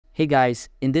Hey guys,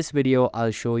 in this video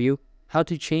I'll show you how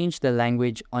to change the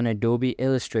language on Adobe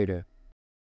Illustrator.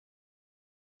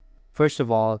 First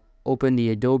of all, open the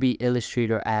Adobe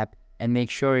Illustrator app and make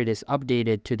sure it is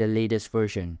updated to the latest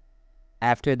version.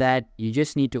 After that, you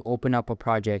just need to open up a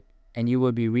project and you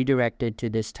will be redirected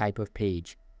to this type of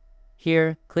page.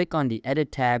 Here, click on the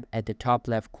Edit tab at the top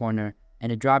left corner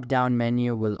and a drop-down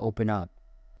menu will open up.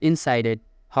 Inside it,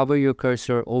 hover your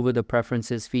cursor over the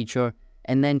Preferences feature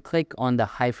and then click on the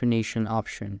hyphenation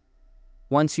option.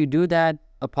 Once you do that,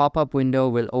 a pop-up window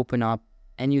will open up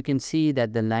and you can see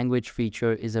that the language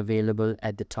feature is available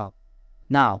at the top.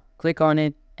 Now, click on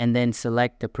it and then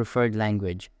select the preferred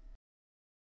language.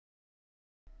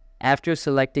 After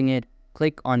selecting it,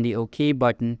 click on the OK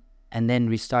button and then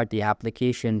restart the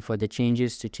application for the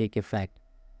changes to take effect.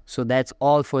 So that's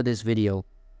all for this video.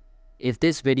 If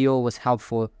this video was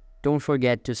helpful, don't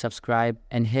forget to subscribe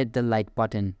and hit the like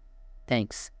button.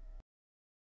 Thanks.